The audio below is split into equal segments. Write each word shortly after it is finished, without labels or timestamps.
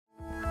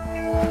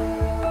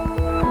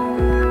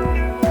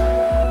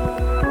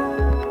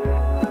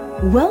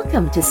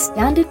Welcome to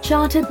Standard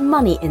Chartered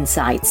Money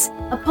Insights,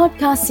 a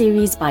podcast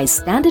series by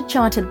Standard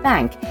Chartered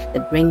Bank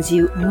that brings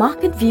you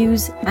market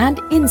views and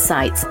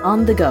insights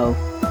on the go.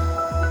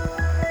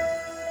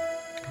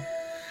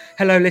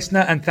 Hello,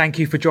 listener, and thank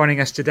you for joining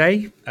us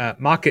today.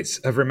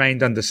 Markets have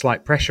remained under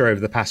slight pressure over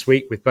the past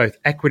week, with both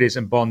equities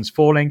and bonds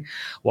falling,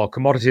 while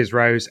commodities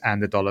rose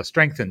and the dollar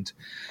strengthened.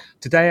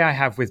 Today, I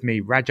have with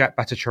me Rajat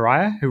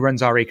Bhattacharya, who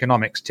runs our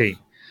economics team,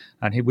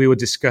 and we will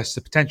discuss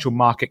the potential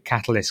market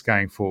catalysts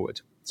going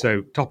forward.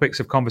 So topics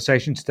of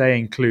conversation today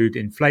include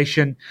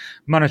inflation,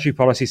 monetary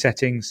policy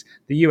settings,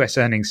 the US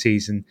earnings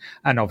season,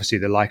 and obviously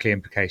the likely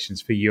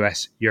implications for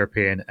US,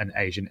 European, and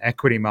Asian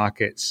equity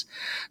markets.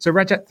 So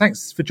Rajat,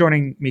 thanks for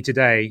joining me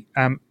today.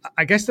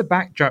 I guess the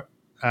backdrop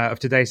of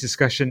today's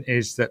discussion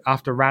is that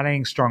after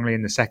rallying strongly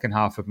in the second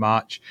half of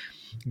March,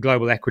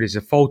 global equities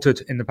have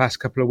faltered in the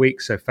past couple of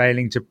weeks, so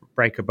failing to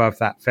break above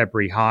that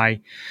February high,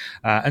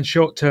 and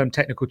short-term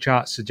technical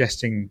charts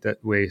suggesting that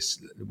we're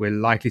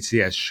likely to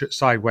see a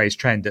sideways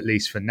trend, at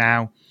least for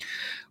now.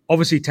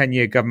 Obviously,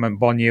 10-year government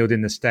bond yield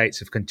in the States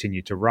have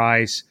continued to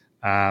rise.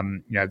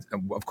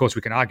 Of course,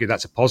 we can argue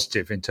that's a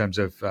positive in terms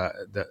of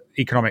the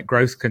economic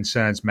growth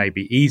concerns may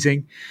be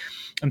easing.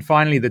 And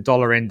finally, the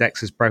dollar index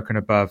has broken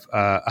above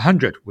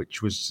 100,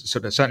 which was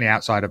certainly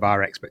outside of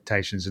our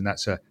expectations, and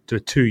that's to a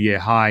two-year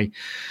high.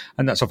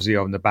 And that's obviously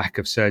on the back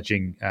of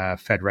surging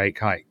Fed rate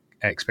hike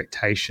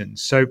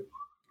expectations. So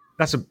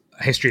that's a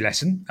history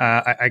lesson.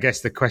 I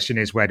guess the question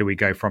is, where do we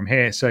go from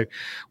here? So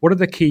what are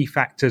the key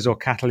factors or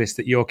catalysts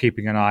that you're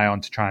keeping an eye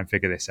on to try and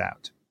figure this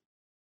out?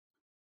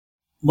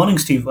 Morning,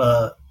 Steve.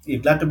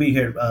 Glad to be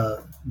here.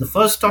 The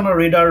first on our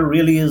radar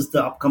really is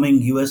the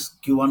upcoming US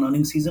Q1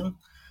 earnings season,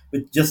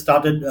 which just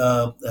started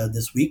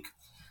this week.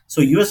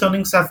 So US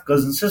earnings have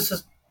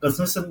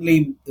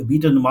consistently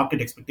beaten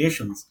market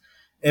expectations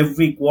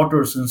every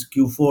quarter since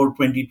Q4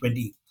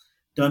 2020,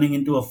 turning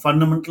into a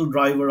fundamental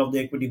driver of the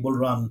equity bull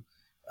run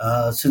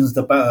since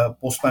the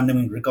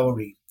post-pandemic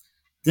recovery.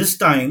 This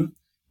time,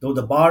 though,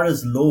 the bar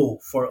is low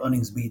for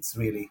earnings beats,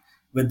 really,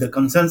 with the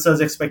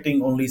consensus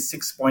expecting only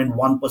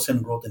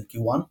 6.1% growth in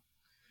Q1.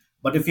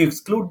 But if you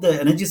exclude the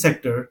energy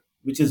sector,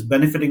 which is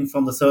benefiting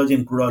from the surge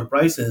in crude oil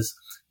prices,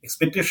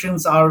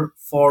 expectations are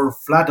for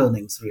flat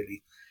earnings,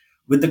 really.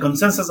 With the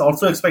consensus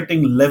also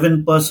expecting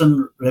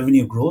 11%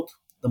 revenue growth,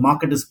 the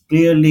market is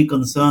clearly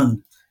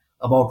concerned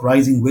about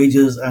rising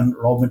wages and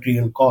raw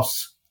material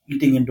costs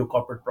eating into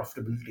corporate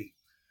profitability.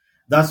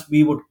 Thus,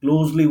 we would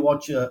closely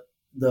watch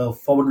the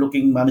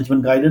forward-looking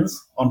management guidance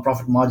on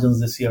profit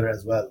margins this year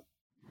as well.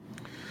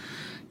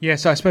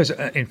 Yes, I suppose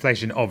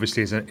inflation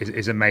obviously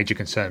is a major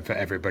concern for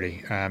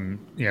everybody, and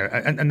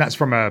that's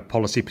from a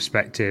policy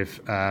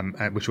perspective,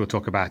 which we'll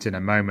talk about in a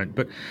moment.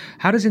 But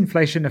how does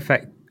inflation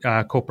affect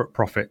corporate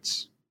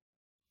profits?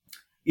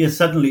 Yes,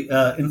 certainly.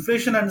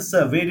 Inflation and its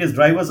various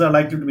drivers are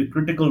likely to be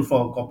critical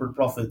for corporate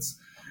profits.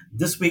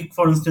 This week,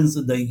 for instance,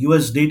 the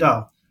US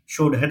data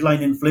showed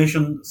headline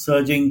inflation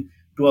surging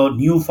to a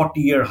new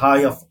 40-year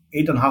high of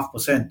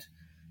 8.5%.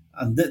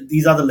 And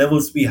these are the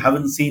levels we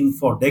haven't seen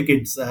for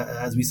decades.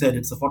 As we said,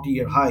 it's a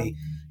 40-year high,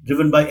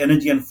 driven by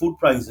energy and food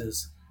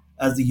prices,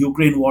 as the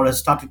Ukraine war has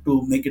started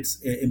to make its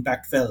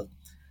impact felt.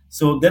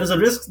 So there is a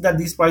risk that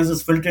these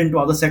prices filter into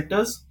other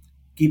sectors,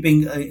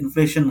 keeping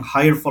inflation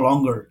higher for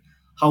longer.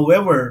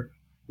 However,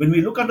 when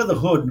we look under the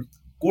hood,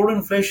 core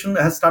inflation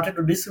has started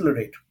to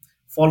decelerate,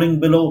 falling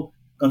below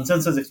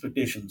consensus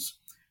expectations.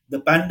 The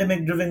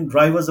pandemic-driven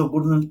drivers of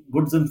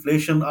goods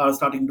inflation are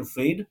starting to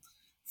fade.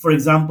 For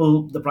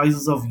example, the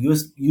prices of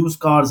used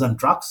cars and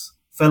trucks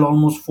fell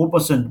almost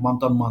 4%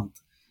 month on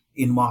month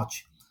in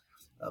March.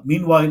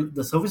 Meanwhile,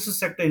 the services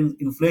sector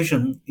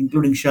inflation,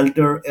 including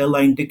shelter,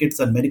 airline tickets,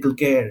 and medical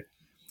care,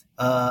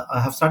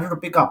 have started to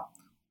pick up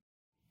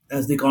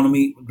as the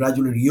economy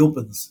gradually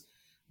reopens.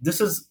 This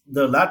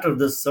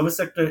service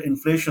sector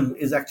inflation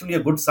is actually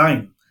a good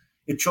sign.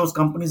 It shows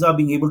companies are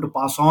being able to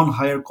pass on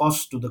higher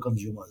costs to the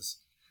consumers.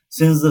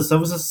 Since the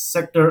services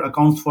sector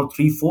accounts for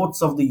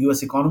 3/4 of the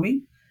US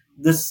economy,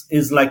 this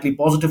is likely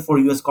positive for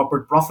US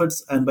corporate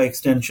profits and, by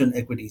extension,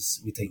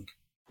 equities, we think.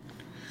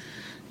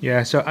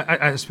 Yeah, so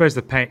I suppose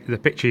the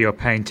picture you're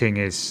painting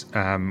is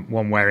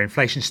one where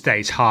inflation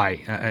stays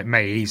high. It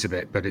may ease a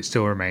bit, but it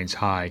still remains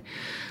high.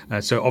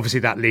 So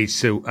obviously that leads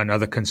to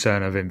another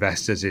concern of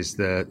investors is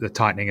the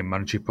tightening of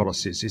monetary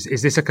policies.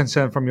 Is this a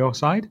concern from your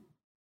side?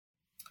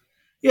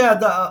 Yeah,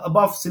 the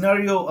above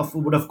scenario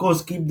would, of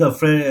course, keep the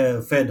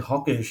Fed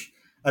hawkish,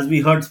 as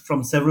we heard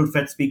from several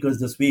Fed speakers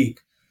this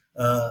week.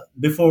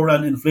 Before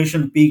an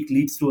inflation peak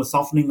leads to a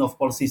softening of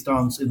policy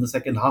stance in the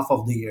second half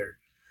of the year.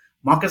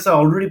 Markets are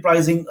already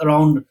pricing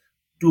around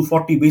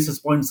 240 basis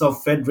points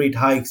of Fed rate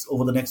hikes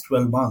over the next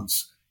 12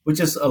 months, which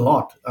is a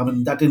lot. I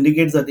mean, that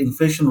indicates that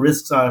inflation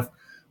risks have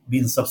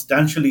been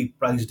substantially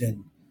priced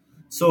in.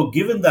 So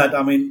given that,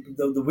 I mean,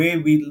 the way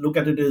we look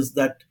at it is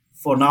that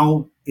for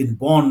now in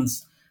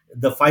bonds,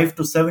 the 5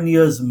 to 7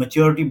 years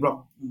maturity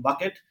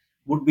bucket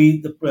would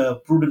be the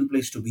prudent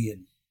place to be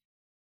in.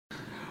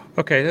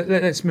 Okay,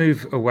 let's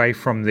move away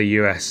from the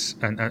US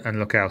and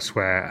look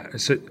elsewhere.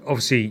 So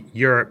obviously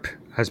Europe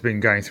has been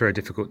going through a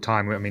difficult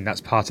time. I mean,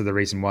 that's part of the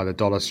reason why the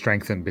dollar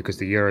strengthened, because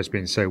the euro has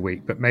been so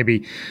weak. But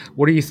maybe,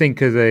 what do you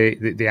think of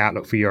the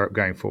outlook for Europe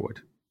going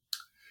forward?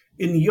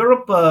 In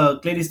Europe,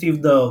 clearly,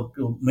 Steve, the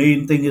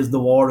main thing is the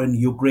war in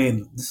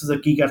Ukraine. This is a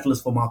key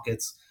catalyst for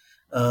markets.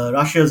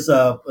 Russia's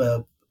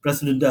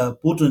President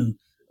Putin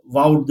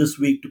vowed this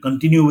week to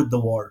continue with the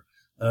war,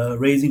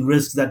 raising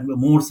risks that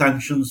more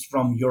sanctions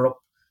from Europe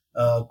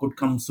could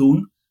come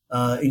soon,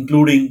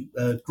 including,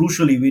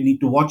 crucially, we need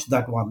to watch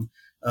that one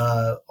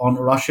on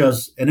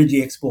Russia's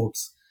energy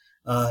exports.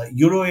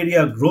 Euro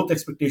area growth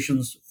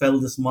expectations fell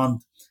this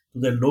month to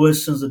their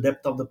lowest since the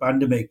depth of the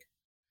pandemic.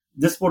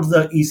 This puts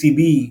the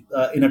ECB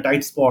in a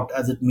tight spot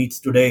as it meets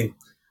today,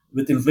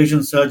 with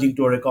inflation surging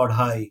to a record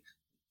high.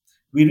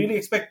 We really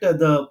expect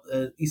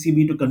the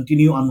ECB to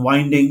continue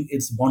unwinding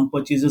its bond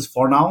purchases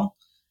for now,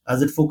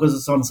 as it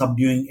focuses on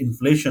subduing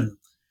inflation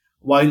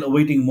while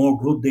awaiting more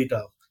growth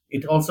data.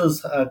 It also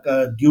is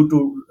due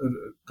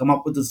to come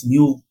up with its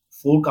new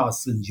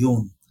forecasts in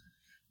June.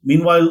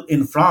 Meanwhile,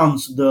 in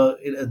France,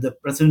 the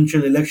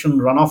presidential election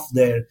runoff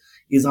there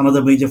is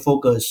another major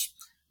focus,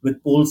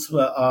 with polls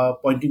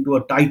pointing to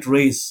a tight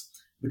race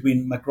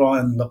between Macron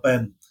and Le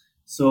Pen.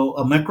 So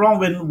a Macron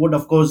win would,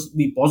 of course,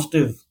 be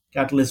positive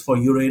catalyst for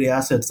euro area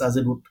assets, as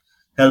it would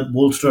help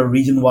bolster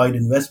region-wide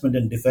investment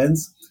in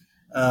defense,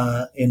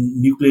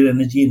 in nuclear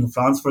energy in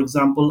France, for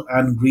example,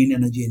 and green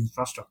energy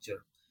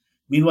infrastructure.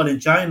 Meanwhile, in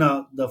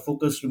China, the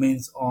focus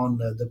remains on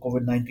the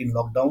COVID-19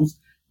 lockdowns,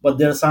 but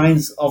there are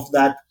signs of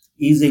that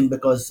easing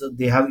because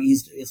they have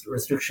eased its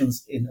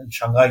restrictions in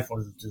Shanghai,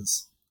 for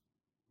instance.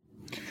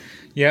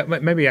 Yeah,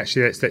 maybe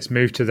actually let's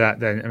move to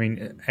that then. I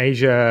mean,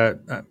 Asia,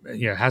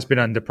 has been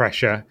under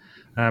pressure,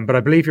 but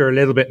I believe you're a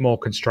little bit more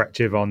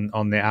constructive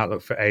on the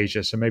outlook for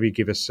Asia. So maybe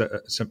give us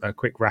a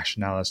quick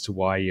rationale as to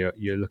why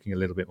you're looking a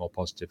little bit more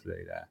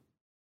positively there.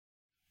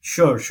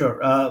 Sure.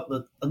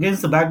 But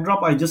against the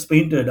backdrop I just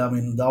painted, I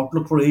mean, the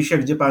outlook for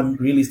Asia, Japan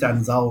really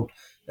stands out.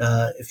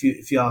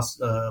 If you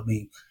ask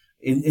me,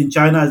 in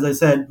China, as I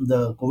said,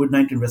 the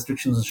COVID-19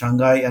 restrictions in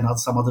Shanghai and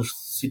some other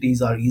cities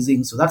are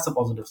easing, so that's a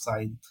positive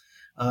sign.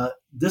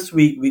 This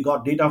week we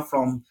got data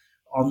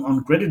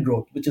on credit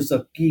growth, which is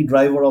a key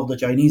driver of the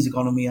Chinese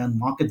economy and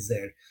markets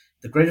there.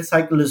 The credit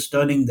cycle is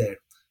turning there,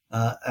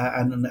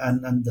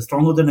 and the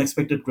stronger than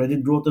expected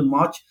credit growth in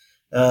March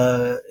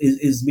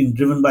is being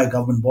driven by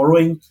government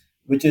borrowing,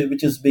 which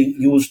is being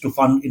used to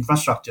fund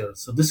infrastructure.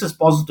 So this is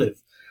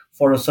positive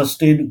for a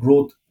sustained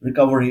growth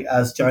recovery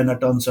as China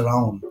turns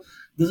around.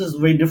 This is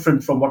very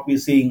different from what we're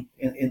seeing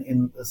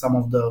in some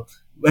of the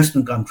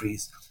Western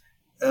countries.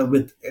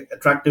 With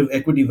attractive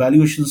equity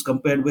valuations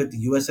compared with the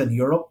US and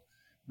Europe,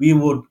 we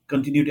would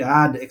continue to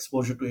add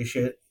exposure to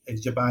Asia,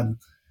 ex-Japan,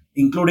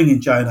 including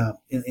in China,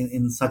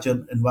 in such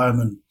an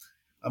environment.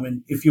 I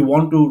mean, if you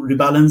want to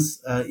rebalance,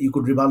 you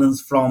could rebalance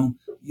from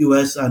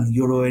US and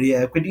Euro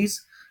area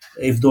equities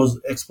if those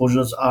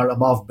exposures are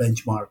above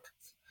benchmark.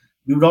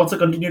 We would also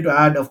continue to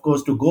add, of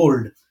course, to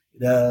gold.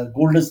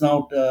 Gold is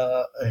now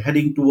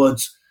heading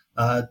towards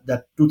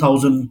that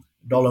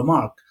 $2,000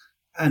 mark.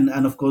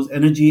 And of course,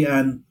 energy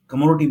and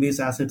commodity-based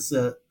assets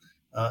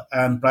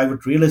and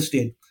private real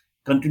estate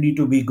continue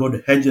to be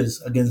good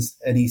hedges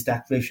against any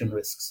stagflation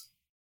risks.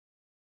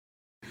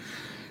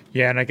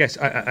 Yeah, and I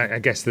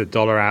guess the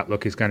dollar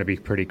outlook is going to be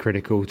pretty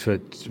critical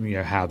to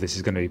how this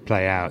is going to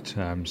play out.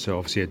 So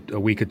obviously a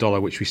weaker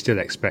dollar, which we still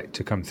expect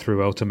to come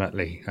through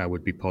ultimately,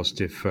 would be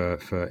positive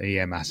for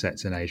EM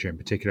assets in Asia in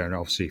particular, and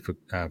obviously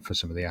for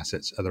some of the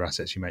other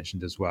assets you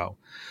mentioned as well.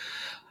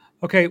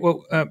 Okay,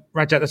 well,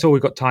 Rajat, that's all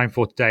we've got time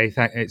for today.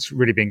 It's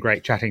really been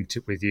great chatting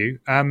with you.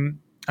 And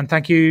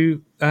thank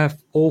you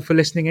all for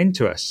listening in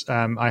to us.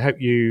 I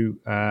hope you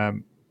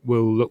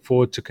will look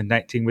forward to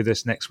connecting with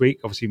us next week.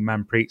 Obviously,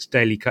 Manpreet's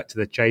Daily Cut to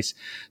the Chase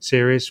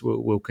series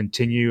will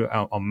continue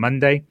on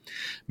Monday.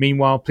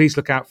 Meanwhile, please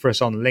look out for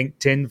us on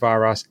LinkedIn via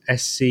our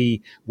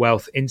SC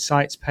Wealth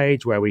Insights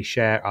page, where we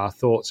share our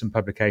thoughts and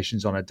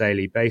publications on a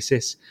daily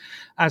basis.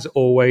 As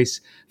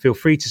always, feel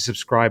free to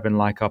subscribe and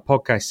like our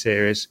podcast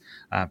series.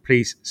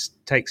 Please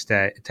take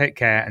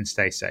care and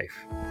stay safe.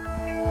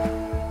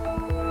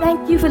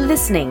 Thank you for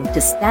listening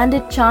to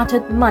Standard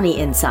Chartered Money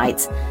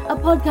Insights, a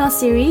podcast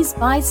series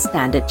by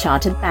Standard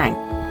Chartered Bank.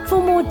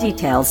 For more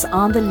details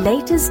on the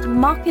latest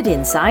market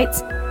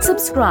insights,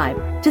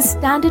 subscribe to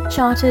Standard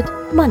Chartered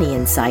Money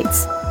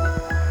Insights.